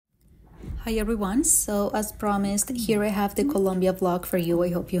Hi everyone, so as promised, here I have the Colombia vlog for you. I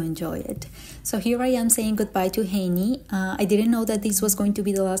hope you enjoy it. So here I am saying goodbye to Haney. I didn't know that this was going to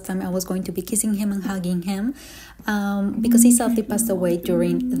be the last time I was going to be kissing him and hugging him because he sadly passed away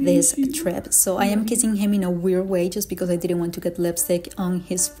during this trip. So I am kissing him in a weird way just because I didn't want to get lipstick on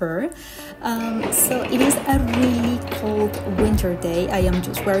his fur. So it is a really cold winter day. I am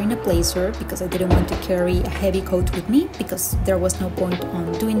just wearing a blazer because I didn't want to carry a heavy coat with me because there was no point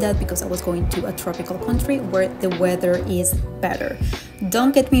on doing that because I was going to a tropical country where the weather is better.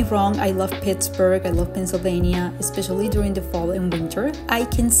 Don't get me wrong, I love Pittsburgh, I love Pennsylvania, especially during the fall and winter. I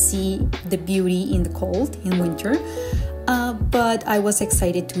can see the beauty in the cold in winter, but I was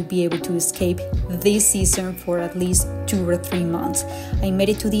excited to be able to escape this season for at least 2 or 3 months. I made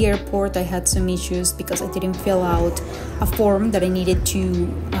it to the airport. I had some issues because I didn't fill out a form that I needed to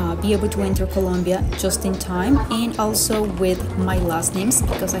be able to enter Colombia just in time, and also with my last names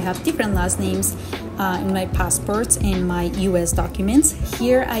because I have different last names in my passports and my US documents.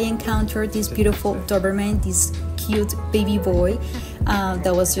 Here I encountered this beautiful Doberman, this cute baby boy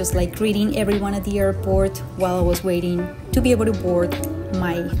that was just like greeting everyone at the airport while I was waiting to be able to board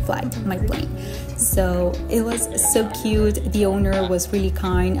my flight, my plane. So it was so cute. The owner was really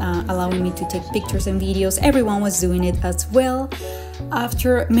kind, allowing me to take pictures and videos. Everyone was doing it as well.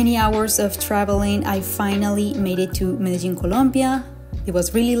 After many hours of traveling, I finally made it to Medellin, Colombia. It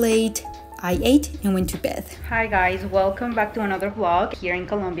was really late. I ate and went to bed. Hi guys, welcome back to another vlog here in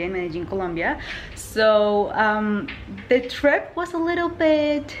Colombia, in Medellin, Colombia. So the trip was a little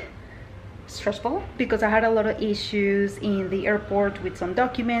bit stressful because I had a lot of issues in the airport with some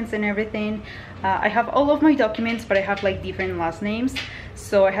documents and everything. I have all of my documents, but I have like different last names,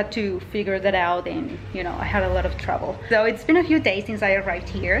 so I had to figure that out, and you know, I had a lot of trouble. So it's been a few days since I arrived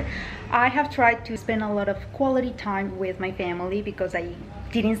here. I have tried to spend a lot of quality time with my family because I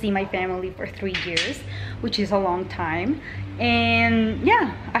didn't see my family for 3 years, which is a long time. And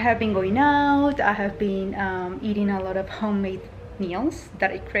yeah, I have been going out. I have been eating a lot of homemade meals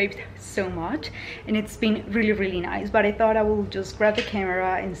that I craved so much, and it's been really nice. But I thought I will just grab the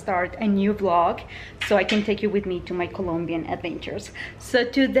camera and start a new vlog so I can take you with me to my Colombian adventures. So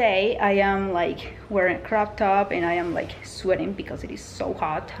today I am like wearing a crop top and I am like sweating because it is so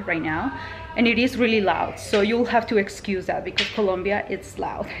hot right now, and it is really loud, so you'll have to excuse that because Colombia, it's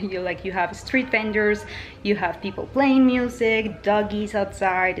loud. You have street vendors, you have people playing music, doggies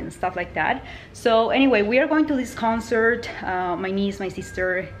outside and stuff like that. So anyway, we are going to this concert, my niece, my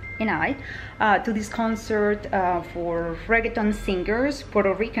sister and I, to this concert for reggaeton singers,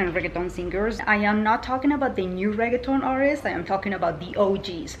 Puerto Rican reggaeton singers. I am not talking about the new reggaeton artists, I am talking about the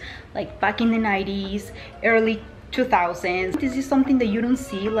OGs, like back in the 90s, early 2000s. This is something that you don't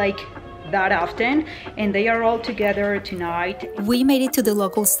see like that often, and they are all together tonight. We made it to the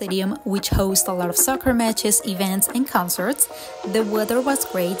local stadium, which hosts a lot of soccer matches, events and concerts. The weather was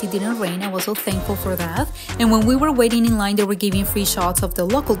great, it didn't rain, I was so thankful for that. And when we were waiting in line, they were giving free shots of the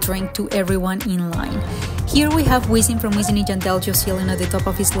local drink to everyone in line. Here we have Wisin from Wisin y Yandel just yelling at the top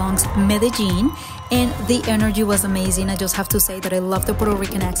of his lungs, Medellin, and the energy was amazing. I just have to say that I love the Puerto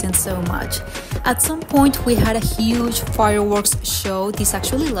Rican accent so much. At some point we had a huge fireworks show. This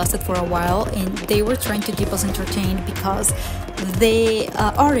actually lasted for a while, and they were trying to keep us entertained because the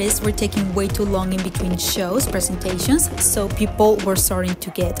artists were taking way too long in between shows, presentations, so people were starting to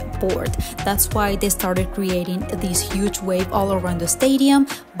get bored. That's why they started creating this huge wave all around the stadium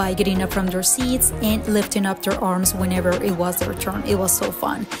by getting up from their seats and lifting up their arms whenever it was their turn. It was so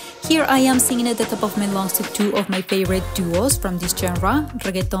fun. Here I am singing at the top of my lungs to 2 of my favorite duos from this genre,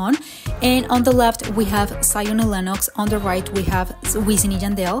 Reggaeton. And on the left we have Zion and Lennox, on the right we have Wisin y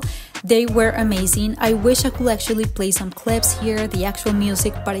Yandel. They were amazing. I wish I could actually play some clips here, the actual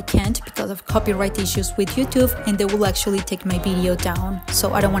music, but I can't because of copyright issues with YouTube, and they will actually take my video down,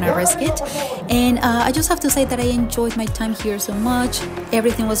 so I don't want to risk it. And I just have to say that I enjoyed my time here so much.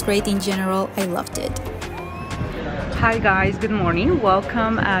 Everything was great in general. I loved it. Hi guys, good morning.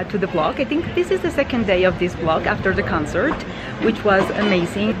 Welcome to the vlog. I think this is the second day of this vlog after the concert, which was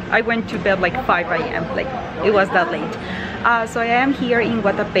amazing. I went to bed like 5 a.m. like it was that late. So I am here in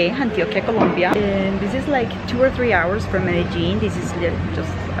Guatapé, Antioquia, Colombia, and this is like 2 or 3 hours from Medellin. This is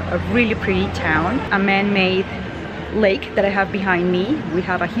just a really pretty town, a man-made lake that I have behind me. We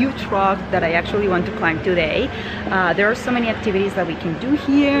have a huge rock that I actually want to climb today. There are so many activities that we can do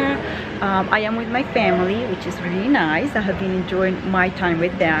here. I am with my family, which is really nice. I have been enjoying my time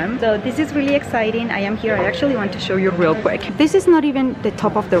with them. So this is really exciting. I am here. I actually want to show you real quick. This is not even the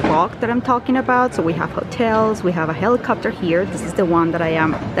top of the rock that I'm talking about. So we have hotels, we have a helicopter here. This is the one that I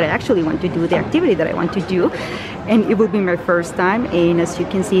actually want to do, the activity that I want to do. And it will be my first time. And as you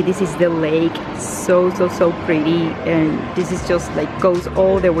can see, this is the lake. So pretty. And this is just like goes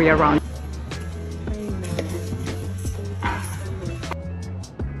all the way around.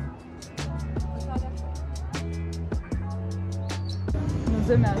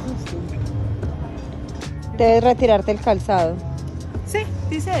 Me asusto. Debes retirarte el calzado. Sí,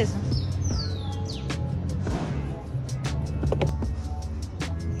 dice eso.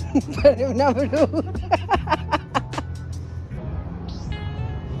 Para una bruja.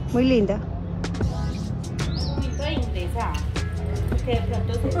 Muy linda. Muy ingresar, porque de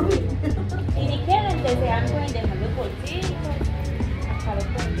pronto se sube. Y ni que desde sean pueden dejar los bolsitos, acá lo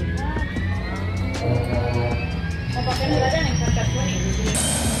pueden dejar. O para que no vayan a encantar con ellos.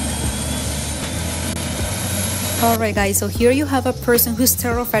 Alright guys, so here you have a person who's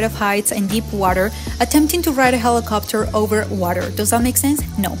terrified of heights and deep water attempting to ride a helicopter over water. Does that make sense?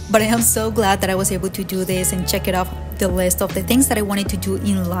 No, but I am so glad that I was able to do this and check it off the list of the things that I wanted to do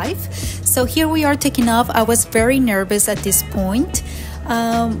in life. So here we are taking off. I was very nervous at this point,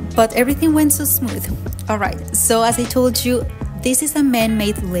 but everything went so smooth. Alright, so as I told you, this is a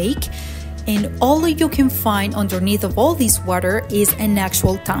man-made lake. And all you can find underneath of all this water is an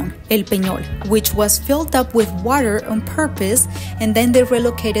actual town, El Peñol, which was filled up with water on purpose, and then they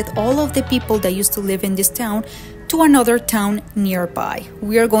relocated all of the people that used to live in this town to another town nearby.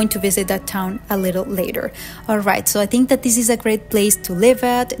 We are going to visit that town a little later. Alright, so I think that this is a great place to live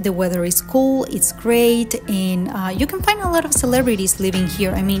at. The weather is cool, it's great, and you can find a lot of celebrities living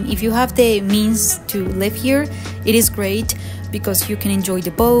here. I mean, if you have the means to live here, it is great, because you can enjoy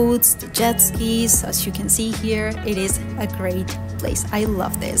the boats, the jet skis. As you can see here, it is a great place. I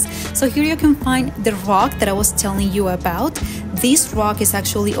love this. So here you can find the rock that I was telling you about. This rock is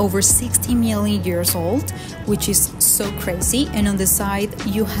actually over 60 million years old, which is so crazy. And on the side,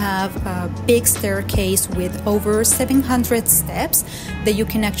 you have a big staircase with over 700 steps that you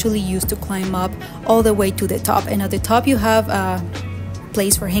can actually use to climb up all the way to the top. And at the top, you have a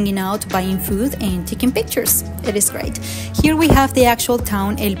place for hanging out, buying food, and taking pictures. It is great. Here we have the actual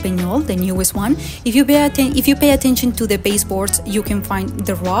town, El Peñol, the newest one. If you pay attention to the baseboards, you can find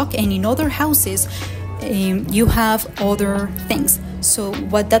the rock, and in other houses, you have other things. So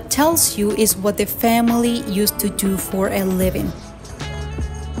what that tells you is what the family used to do for a living.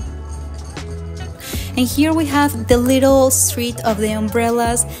 And here we have the little street of the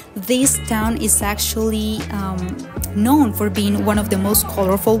umbrellas. This town is actually known for being one of the most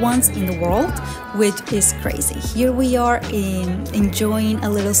colorful ones in the world, which is crazy. Here we are enjoying a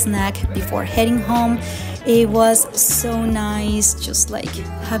little snack before heading home. It was so nice, just like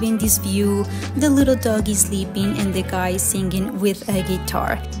having this view, the little doggy sleeping and the guy singing with a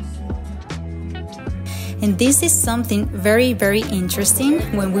guitar. And this is something very interesting.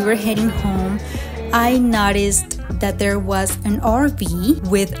 When we were heading home, I noticed that there was an RV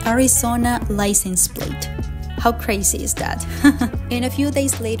with Arizona license plate. How crazy is that? And a few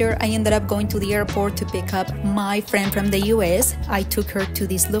days later, I ended up going to the airport to pick up my friend from the US. I took her to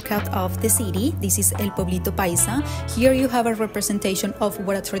this lookout of the city. This is El Pueblito Paisa. Here you have a representation of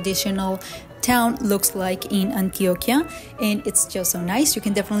what a traditional town looks like in Antioquia, and it's just so nice. You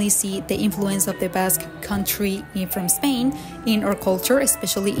can definitely see the influence of the Basque country from Spain in our culture,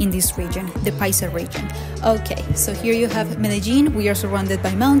 especially in this region, the Paisa region. Okay, so here you have Medellin. We are surrounded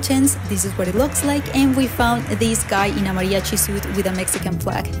by mountains. This is what it looks like, and we found this guy in a mariachi suit with a Mexican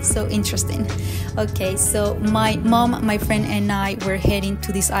flag. So interesting. Okay, so my mom, my friend, and I were heading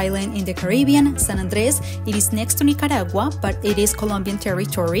to this island in the Caribbean, San Andres. It is next to Nicaragua, but it is Colombian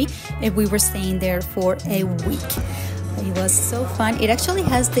territory, and we were staying there for a week. It was so fun. It actually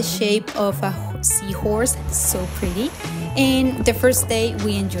has the shape of a seahorse, so pretty. And the first day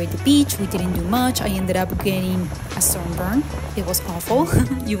we enjoyed the beach. We didn't do much. I ended up getting a sunburn. It was awful.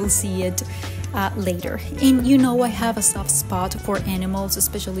 You will see it later. And you know, I have a soft spot for animals,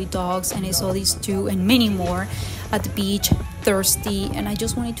 especially dogs, and I saw these two and many more at the beach, thirsty, and I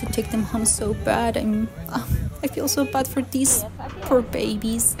just wanted to take them home so bad. I feel so bad for these poor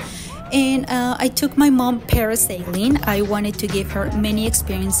babies. And I took my mom parasailing. I wanted to give her many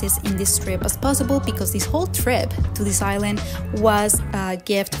experiences in this trip as possible, because this whole trip to this island was a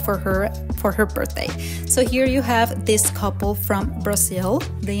gift for her birthday. So here you have this couple from Brazil.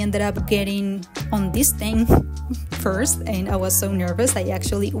 They ended up getting on this thing first, and I was so nervous. I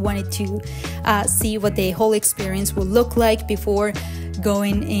actually wanted to see what the whole experience would look like before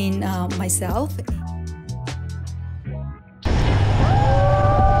going in myself.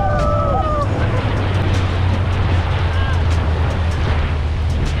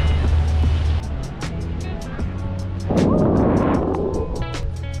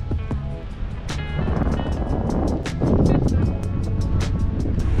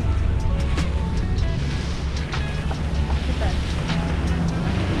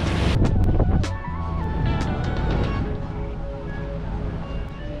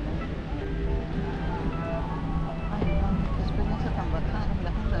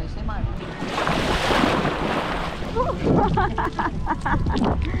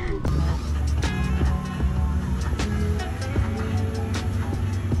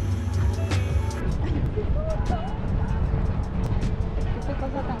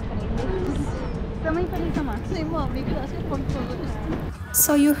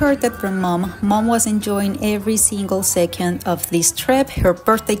 So you heard that from Mom. Mom was enjoying every single second of this trip, her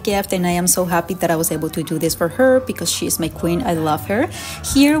birthday gift, and I am so happy that I was able to do this for her because she's my queen. I love her.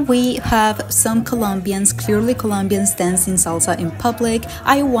 Here we have some Colombians, clearly Colombians, dancing salsa in public.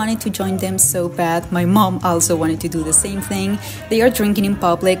 I wanted to join them so bad. My mom also wanted to do the same thing. They are drinking in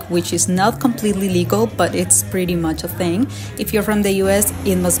public, which is not completely legal, but it's pretty much a thing. If you're from the US,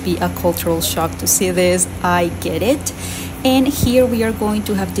 it must be a cultural shock to see this. I get it. And here we are going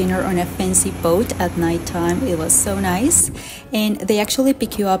to have dinner on a fancy boat at nighttime. It was so nice. And they actually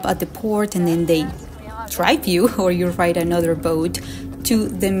pick you up at the port and then they drive you, or you ride another boat to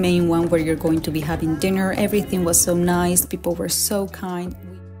the main one where you're going to be having dinner. Everything was so nice. People were so kind.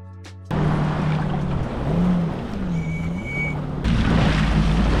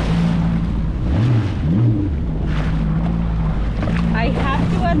 I have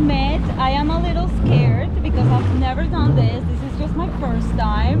to admit, I am a little scared because I've never done this. This is just my first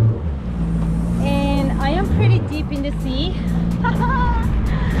time. And I am pretty deep in the sea.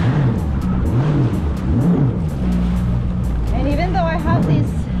 And even though I have this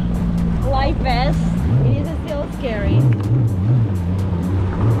life vest, it is still scary.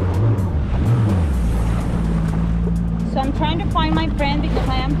 So I'm trying to find my friend because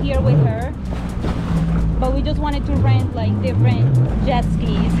I am here with her. But we just wanted to rent like different jet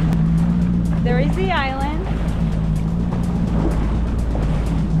skis. There is the island.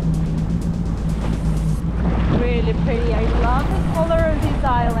 Really pretty. I love the color of this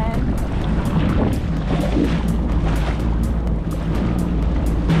island.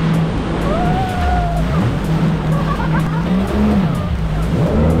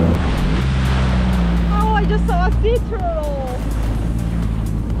 Oh, I just saw a sea turtle.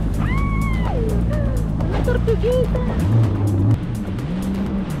 Tortuguita.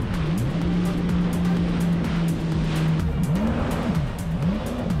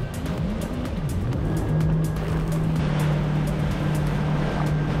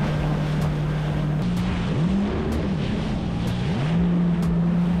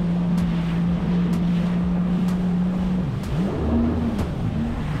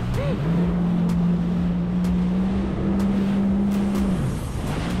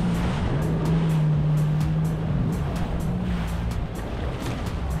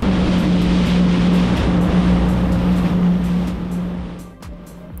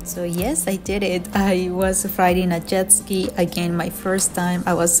 So yes, I did it. I was riding a jet ski again, my first time.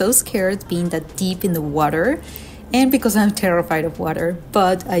 I was so scared being that deep in the water, and because I'm terrified of water,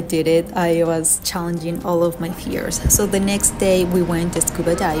 but I did it. I was challenging all of my fears. So the next day we went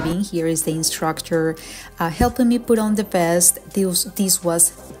scuba diving. Here is the instructor helping me put on the vest. This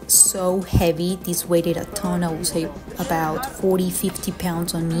was so heavy. This weighed a ton. I would say about 40-50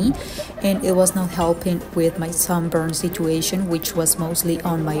 pounds on me, and it was not helping with my sunburn situation, which was mostly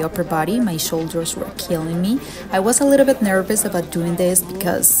on my upper body. My shoulders were killing me. I was a little bit nervous about doing this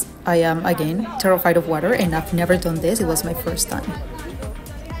because I am, again, terrified of water, and I've never done this. It was my first time.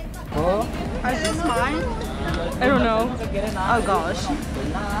 Is this mine? I don't know. Oh gosh.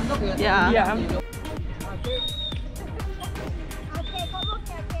 Yeah.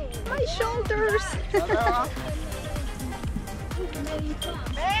 My shoulders.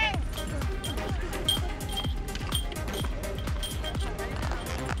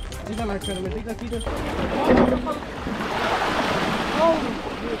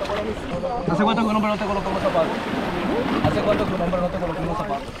 ¿Hace cuánto que un hombre no te colocó unos zapatos? ¿Hace cuánto que un hombre no te colocó unos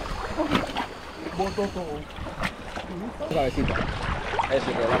zapatos? Cabecita.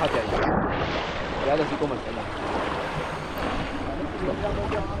 Eso, relájate ahí. Relájate así como el tema.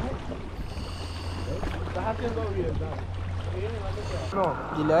 Estás haciendo bien, no,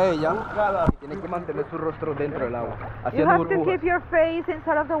 dile a ella que tiene que mantener su rostro dentro del agua. You have to keep your face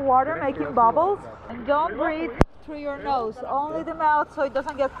inside of the water, making bubbles, and don't breathe through your nose, only the mouth so it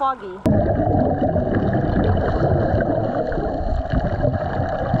doesn't get foggy.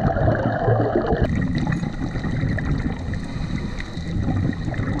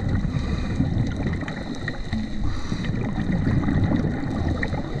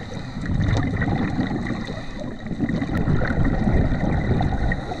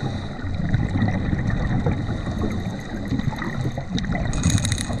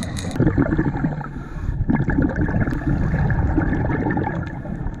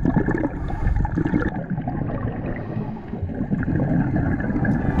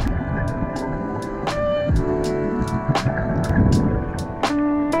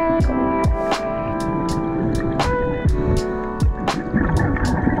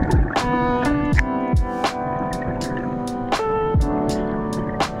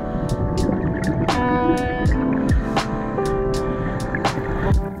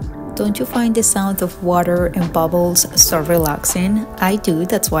 Don't you find the sound of water and bubbles so relaxing? I do,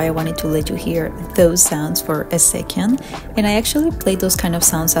 that's why I wanted to let you hear those sounds for a second. And I actually play those kind of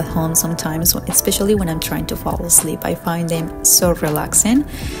sounds at home sometimes, especially when I'm trying to fall asleep. I find them so relaxing.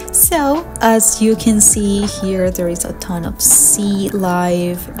 So, as you can see here, there is a ton of sea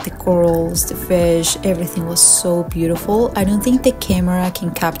life, the corals, the fish, everything was so beautiful. I don't think the camera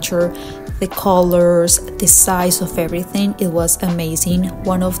can capture the colors, the size of everything. It was amazing.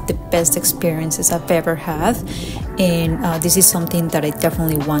 One of the best experiences I've ever had, and this is something that I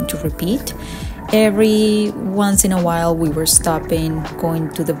definitely want to repeat. Every once in a while we were stopping,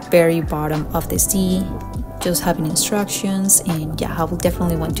 going to the very bottom of the sea, just having instructions, and yeah, I will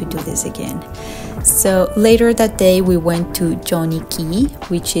definitely want to do this again. So later that day we went to Johnny Key,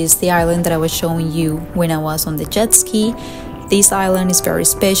 which is the island that I was showing you when I was on the jet ski. This island is very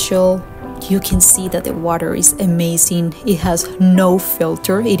special. You can see that the water is amazing. It has no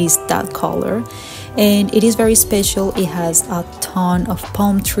filter. It is that color. And it is very special. It has a ton of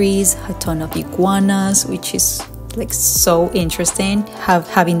palm trees, a ton of iguanas, which is like so interesting,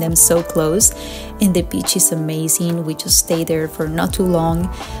 having them so close. And the beach is amazing. We just stayed there for not too long,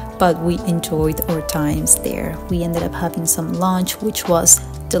 but we enjoyed our times there. We ended up having some lunch, which was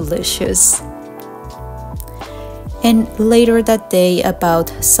delicious. And later that day,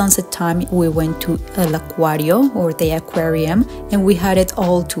 about sunset time, we went to El Acuario, or the aquarium, and we had it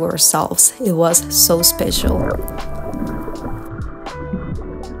all to ourselves. It was so special.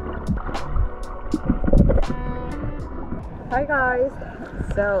 Hi guys,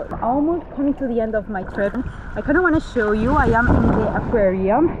 so almost coming to the end of my trip. I kind of want to show you, I am in the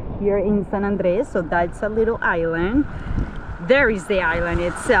aquarium here in San Andres, so that's a little island. There is the island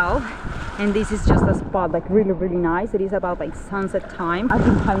itself, and this is just a spot like really nice. It is about like sunset time. I've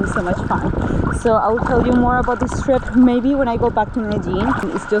been having so much fun, so I will tell you more about this trip maybe when I go back to Medellin.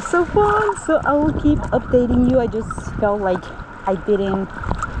 It's just so fun, so I will keep updating you. I just felt like I didn't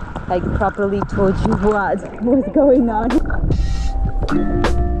like properly told you what was going on.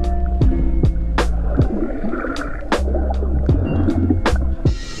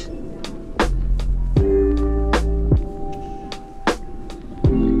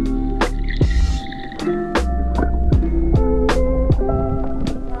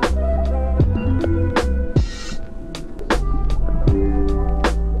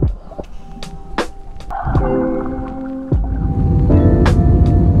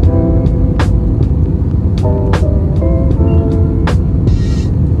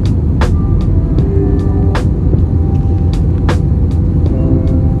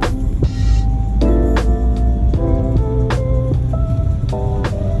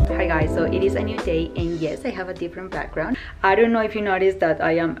 And yes, I have a different background. I don't know if you noticed that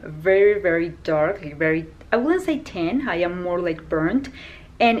I am very dark, like very, I wouldn't say tan, I am more like burnt,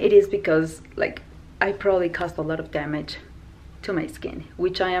 and it is because like I probably caused a lot of damage to my skin,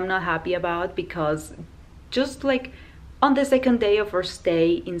 which I am not happy about, because just like on the second day of our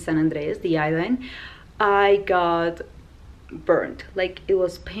stay in San Andres, the island, I got burned. Like it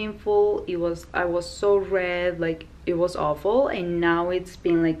was painful, I was so red, like it was awful. And now it's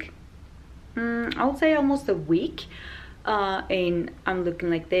been like I'll say almost a week, and I'm looking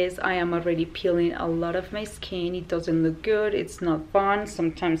like this. I am already peeling a lot of my skin. It doesn't look good, it's not fun.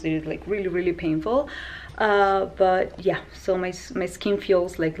 Sometimes it is like really painful, but yeah, so my skin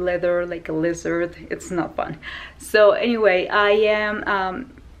feels like leather, like a lizard. It's not fun. So anyway, I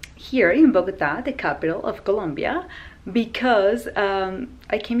am here in Bogota, the capital of Colombia, because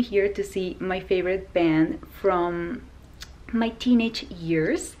I came here to see my favorite band from my teenage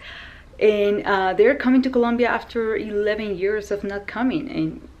years. And they're coming to Colombia after 11 years of not coming,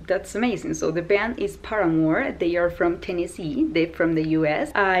 and that's amazing. So the band is Paramore. They are from Tennessee. They're from the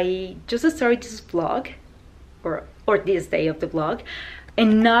US. I just started this vlog or this day of the vlog.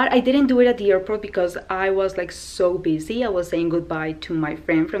 And I didn't do it at the airport because I was like so busy. I was saying goodbye to my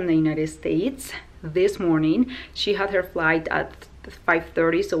friend from the United States this morning. She had her flight at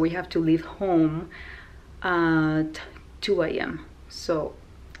 5:30, so we have to leave home at 2 a.m. So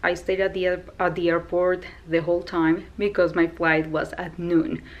I stayed at the airport the whole time because my flight was at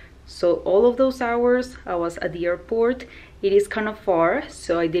noon. So all of those hours I was at the airport. It is kind of far,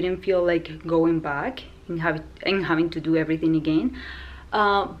 so I didn't feel like going back and having to do everything again.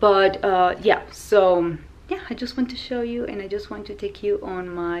 Yeah, so yeah, I just want to show you, and I just want to take you on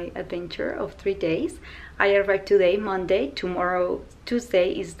my adventure of 3 days. I arrived today, Monday. Tomorrow,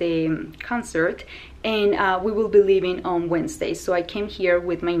 Tuesday, is the concert, and we will be leaving on Wednesday. So I came here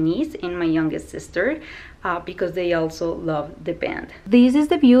with my niece and my youngest sister because they also love the band. This is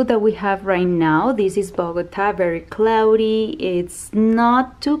the view that we have right now. This is Bogota, very cloudy. It's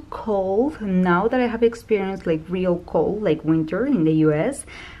not too cold. Now that I have experienced like real cold, like winter in the US,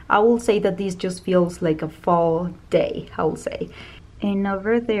 I will say that this just feels like a fall day, I will say. And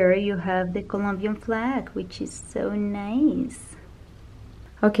over there you have the Colombian flag, which is so nice.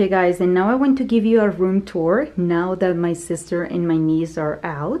 Okay guys, and now I want to give you a room tour now that my sister and my niece are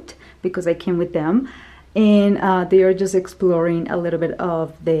out, because I came with them, and they are just exploring a little bit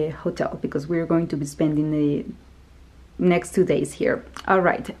of the hotel because we're going to be spending the next 2 days here. All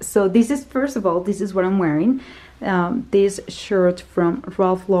right, so this is, first of all, this is what I'm wearing. This shirt from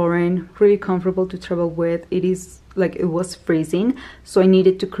Ralph Lauren, really comfortable to travel with. It is like, it was freezing, so I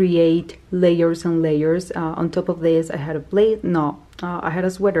needed to create layers and layers. On top of this I had I had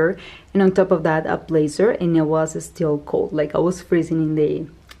a sweater, and on top of that a blazer, and it was still cold. Like I was freezing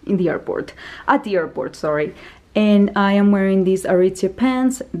in the airport, at the airport, sorry. And I am wearing these Aritzia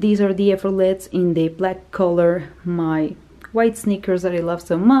pants. These are the effortlets in the black color, my white sneakers that I love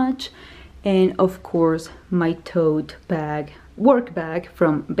so much, and of course my tote bag, work bag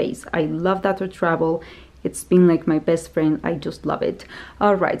from Base. I love that to travel. It's been like my best friend. I just love it.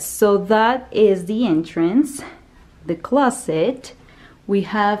 All right, so that is the entrance, the closet. We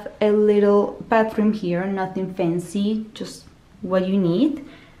have a little bathroom here, nothing fancy, just what you need.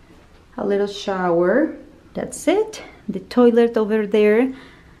 A little shower, that's it. The toilet over there.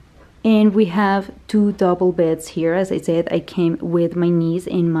 And we have 2 double beds here. As I said, I came with my niece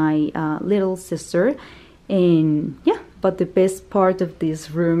and my little sister. And yeah, but the best part of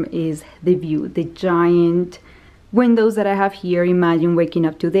this room is the view, the giant windows that I have here. Imagine waking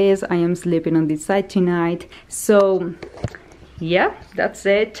up to this. I am sleeping on this side tonight. So yeah, that's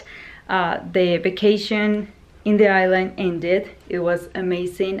it. The vacation in the island ended. It was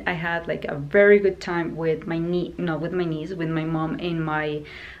amazing. I had like a very good time with my niece, with my mom and my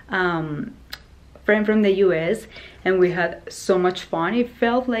friend from the US, and we had so much fun. It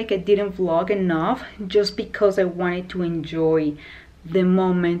felt like I didn't vlog enough just because I wanted to enjoy the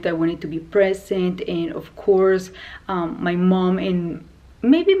moment. I wanted to be present, and of course my mom and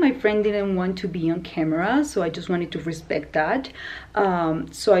maybe my friend didn't want to be on camera, so I just wanted to respect that.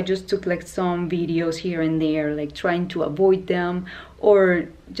 So I just took like some videos here and there, like trying to avoid them, or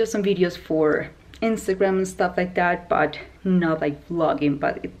just some videos for Instagram and stuff like that, but not like vlogging,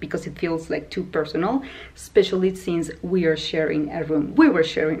 but because it feels like too personal, especially since we were sharing a room.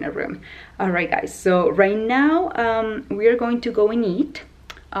 All right guys, so right now we are going to go and eat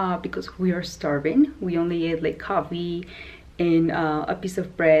because we are starving. We only ate like coffee and a piece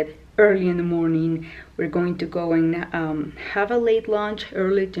of bread early in the morning. We're going to go and have a late lunch,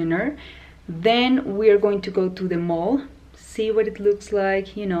 early dinner. Then we are going to go to the mall, see what it looks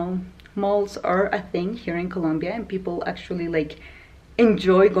like. You know, malls are a thing here in Colombia, and people actually like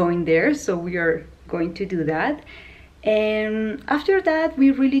enjoy going there, so we are going to do that. And after that,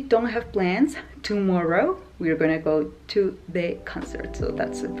 we really don't have plans. Tomorrow we're gonna go to the concert, so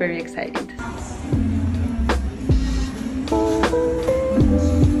that's very exciting.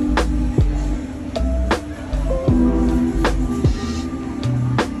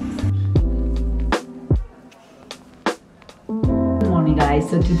 Guys,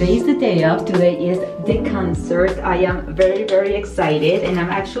 so today is the day off. Today is the concert. I am very, very excited, and I'm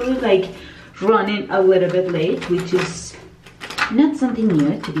actually like running a little bit late, which is not something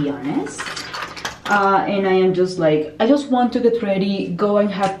new, to be honest. And I am just like, I just want to get ready, go and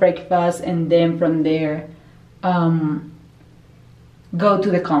have breakfast, and then from there go to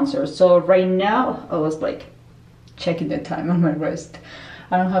the concert. So right now I was like checking the time on my wrist.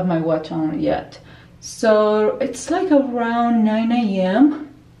 I don't have my watch on yet. So it's like around 9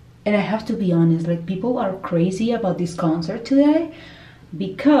 a.m. and I have to be honest, like people are crazy about this concert today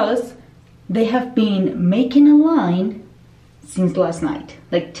because they have been making a line since last night,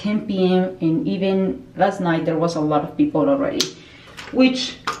 like 10 p.m. and even last night there was a lot of people already,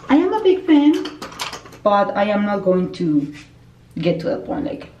 which I am a big fan, but I am not going to get to that point,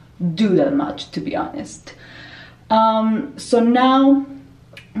 like do that much, to be honest. So now,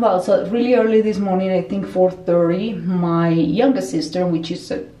 well, so really early this morning, I think 4:30, my youngest sister, which is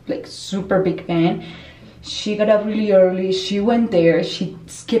a like super big fan, she got up really early. She went there, she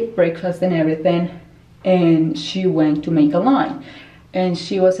skipped breakfast and everything, and she went to make a line, and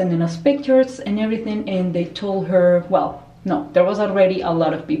she was sending us pictures and everything, and they told her, well, no, there was already a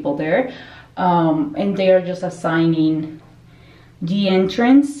lot of people there, and they are just assigning the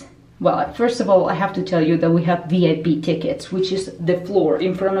entrance. Well, first of all, I have to tell you that we have VIP tickets, which is the floor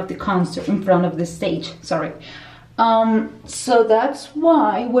in front of the concert, in front of the stage, sorry. So that's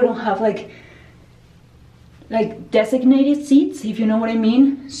why we don't have like designated seats, if you know what I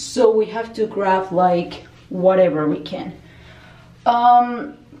mean. So we have to grab like whatever we can.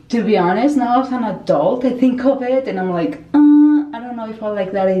 To be honest, now as an adult, I think of it and I'm like, I don't know if I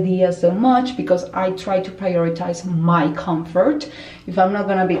like that idea so much, because I try to prioritize my comfort. If I'm not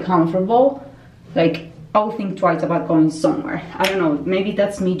gonna be comfortable, like I'll think twice about going somewhere. I don't know, maybe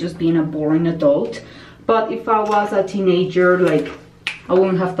that's me just being a boring adult, but if I was a teenager, like I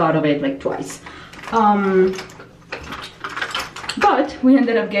wouldn't have thought of it like twice. But we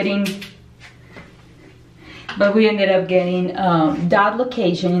ended up getting that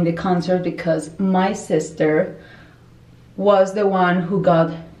location in the concert because my sister was the one who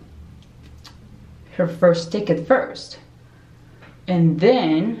got her first ticket first. And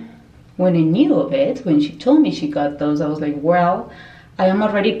then when I knew of it, when she told me she got those, I was like, well, I am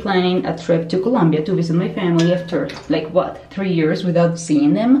already planning a trip to Colombia to visit my family after like what, 3 years without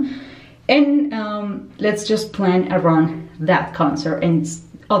seeing them. And let's just plan around that concert and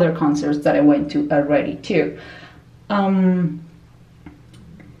other concerts that I went to already too.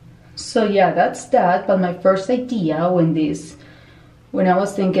 So yeah, that's that. But my first idea when I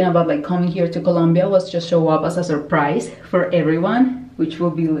was thinking about like coming here to Colombia was just show up as a surprise for everyone, which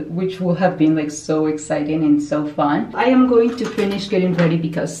will have been like so exciting and so fun. I am going to finish getting ready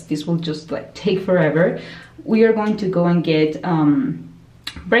because this will just like take forever. We are going to go and get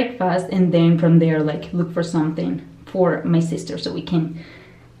breakfast, and then from there like look for something for my sister so we can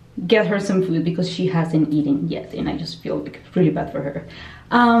get her some food because she hasn't eaten yet and I just feel like really bad for her.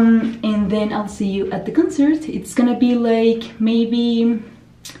 And then I'll see you at the concert. It's gonna be like maybe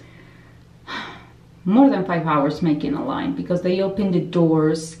more than 5 hours making a line because they open the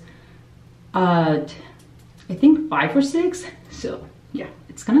doors at I think 5 or 6. So yeah,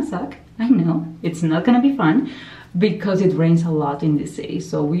 it's gonna suck. I know it's not gonna be fun because it rains a lot in this city.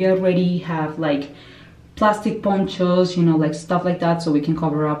 So we already have like plastic ponchos, you know, like stuff like that so we can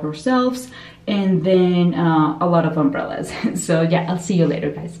cover up ourselves, and then a lot of umbrellas. So yeah, I'll see you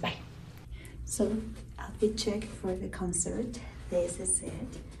later guys, bye. So outfit check for the concert. This is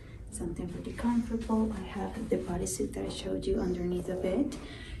it, something pretty comfortable. I have the bodysuit that I showed you underneath of it,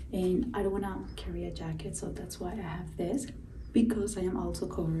 and I don't want to carry a jacket, so that's why I have this, because I am also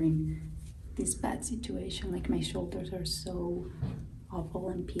covering this bad situation, like my shoulders are so awful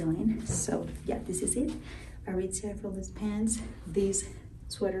and peeling. So yeah, this is it. Aritzia frillless pants. This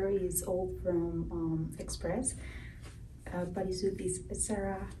sweater is all from Express. Bodysuit is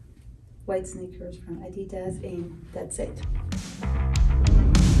Sarah. White sneakers from Adidas, and that's it.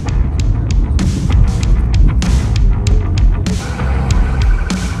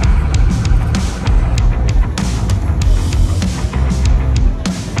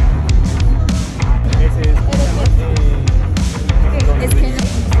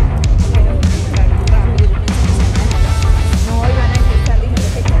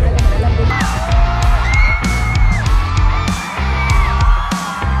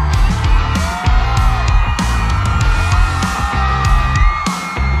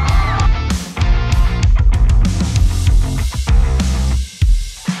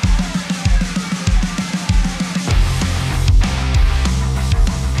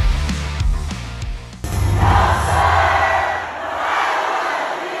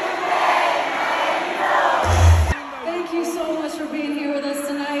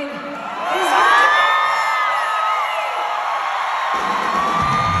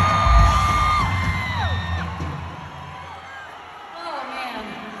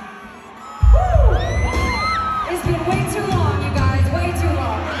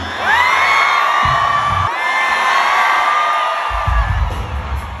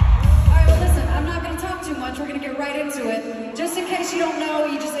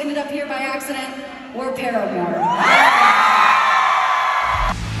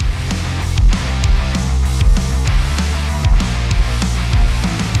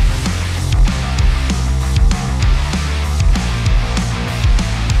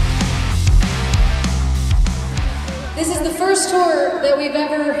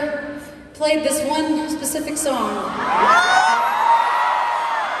 played this one specific song.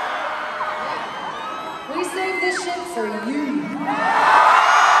 We saved this shit for you. And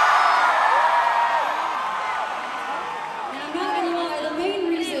I'm not gonna lie, the main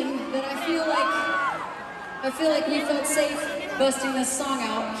reason that I feel like we felt safe busting this song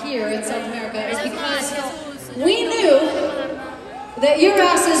out here in South America is because we knew that your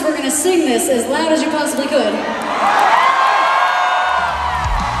asses were gonna sing this as loud as you possibly could.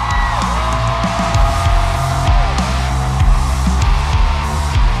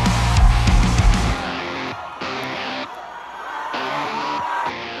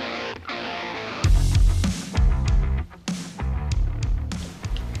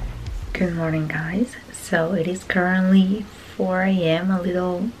 Good morning, guys. So it is currently 4 a.m, a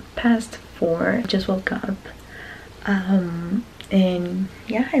little past 4. Just woke up, and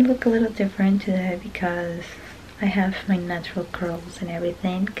yeah, I look a little different today because I have my natural curls and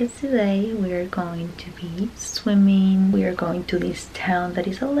everything, because today we are going to be swimming. We are going to this town that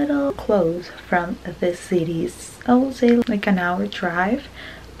is a little close from the cities. I will say like an hour drive,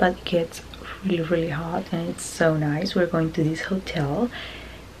 but it gets really hot and it's so nice. We're going to this hotel,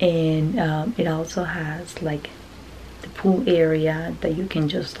 and it also has like the pool area that you can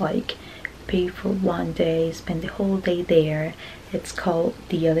just like pay for one day, spend the whole day there. It's called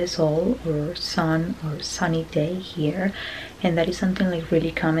Dia de Sol, or sun or sunny day here, and that is something like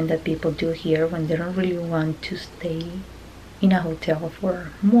really common that people do here when they don't really want to stay in a hotel for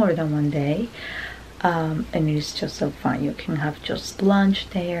more than one day. And it is just so fun. You can have just lunch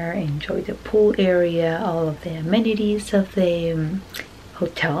there, enjoy the pool area, all of the amenities of the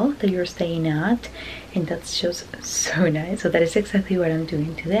hotel that you're staying at, and that's just so nice. So that is exactly what I'm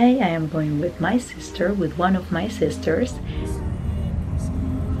doing today. I am going with my sister, with one of my sisters.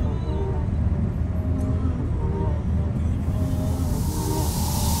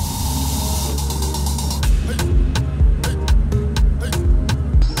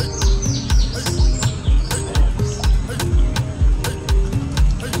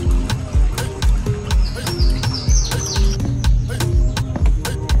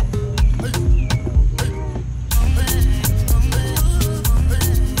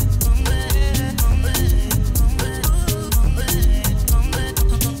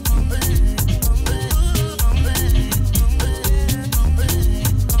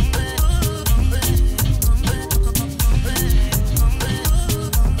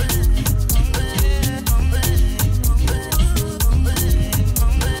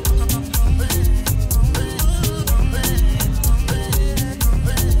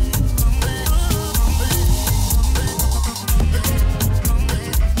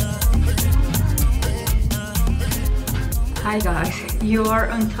 Hi guys, you are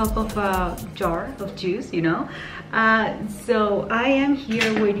on top of a jar of juice, you know. So I am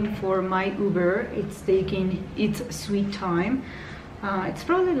here waiting for my Uber. It's taking its sweet time. It's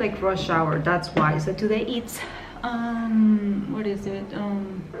probably like rush hour, that's why. So today it's what is it,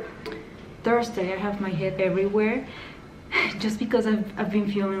 Thursday. I have my head everywhere just because I've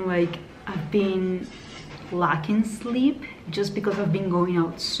been feeling like I've been lacking sleep, just because I've been going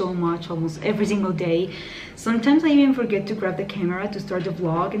out so much, almost every single day. Sometimes I even forget to grab the camera to start the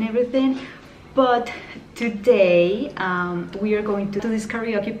vlog and everything. But today we are going to this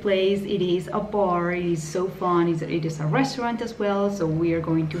karaoke place. It is a bar, it is so fun. It is a restaurant as well, so we are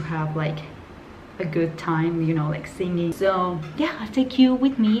going to have like a good time, you know, like singing. So yeah, I'll take you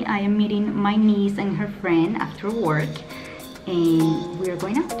with me. I am meeting my niece and her friend after work, and we are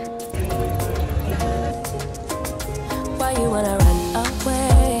going out. Why you wanna run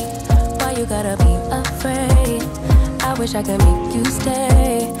away? Why you gotta be afraid? I wish I could make you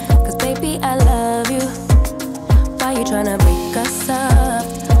stay, cause baby I love you. Why you tryna break us up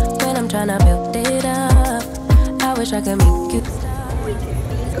when I'm tryna build it up? I wish I could make you stop.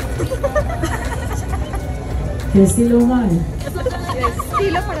 Estilo mal.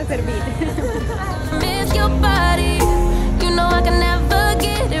 Estilo para servir. Miss your body, you know I can never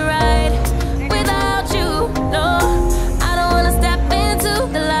get it